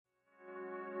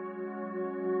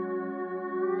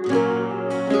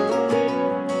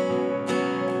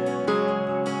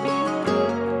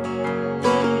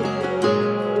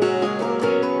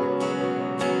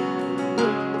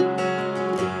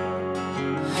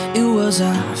It was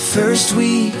our first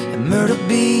week at Myrtle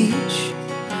Beach,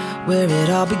 where it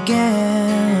all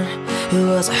began. It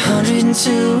was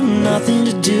 102, nothing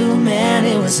to do, man,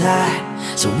 it was hot,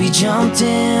 so we jumped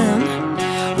in.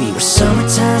 We were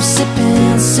summertime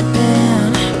sipping,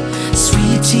 sipping,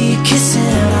 sweet tea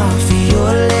kissing off of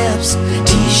your lips,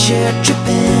 t-shirt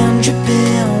dripping,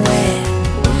 dripping wet.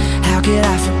 How could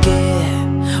I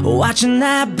forget watching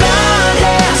that blonde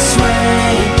hair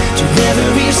sway to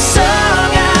every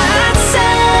song I'd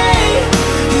say?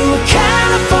 You were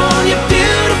California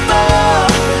beautiful.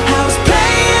 I was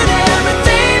playing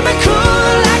everything but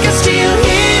cool. I can still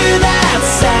hear that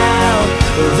sound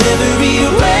of every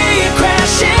wave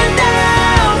crashing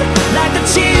down, like the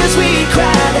tears we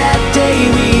cried that day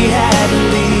we had to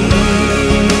leave.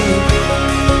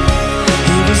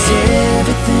 It was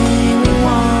everything we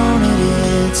wanted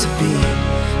it to be,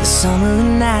 the summer of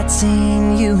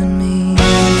 19, you and me.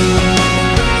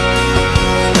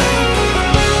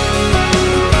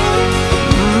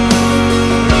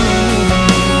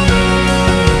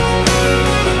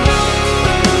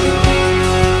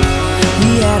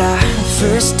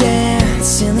 First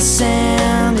dance in the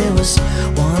sand, it was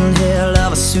one hell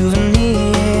of a souvenir.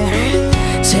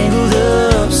 Tangled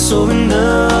up, so in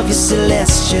love, you said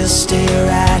let's just stay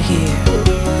right here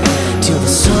till the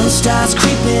sun starts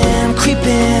creeping,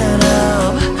 creeping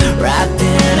up. Right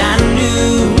then I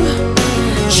knew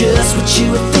just what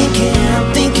you were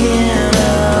thinking, thinking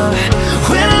of.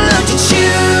 When I looked at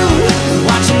you,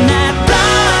 watching that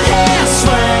blonde hair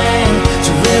swing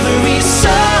to every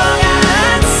song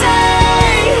I'd say.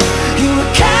 You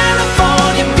were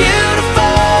California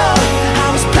beautiful. I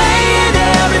was playing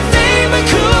everything but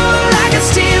cool. I can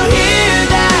still hear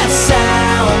that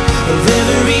sound of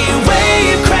every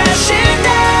wave crashing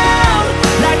down,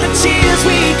 like the tears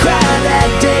we cried that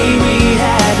day we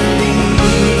had to leave.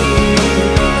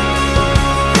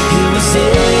 It was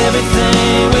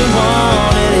everything we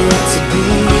wanted it to be.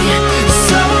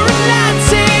 Summer of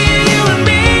 19, you and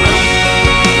me.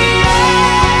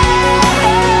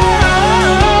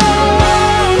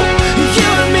 You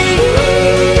and me.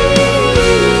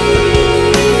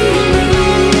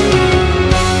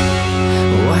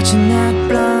 Watching that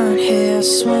blonde hair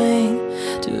swing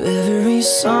to every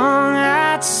song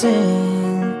I'd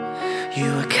sing. You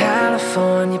were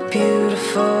California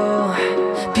beautiful,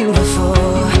 beautiful,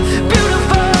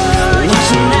 beautiful.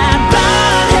 Watching that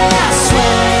blonde hair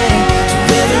swing to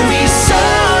every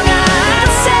song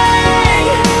I'd sing.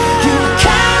 You were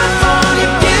California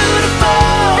beautiful.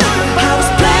 I was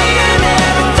playing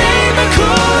everything but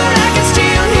cool. I can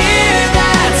still hear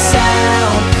that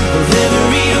sound of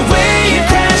every wave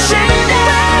crashing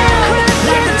down,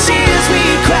 like the tears we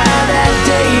cried that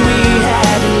day we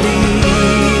had to leave.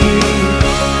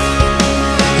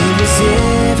 It was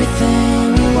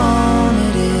everything we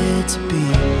wanted it to be,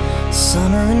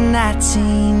 summer of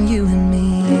 19, you and me.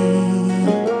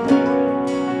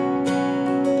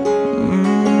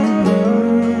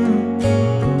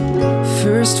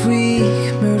 First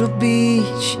week, Myrtle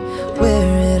Beach,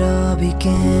 where it all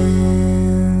began.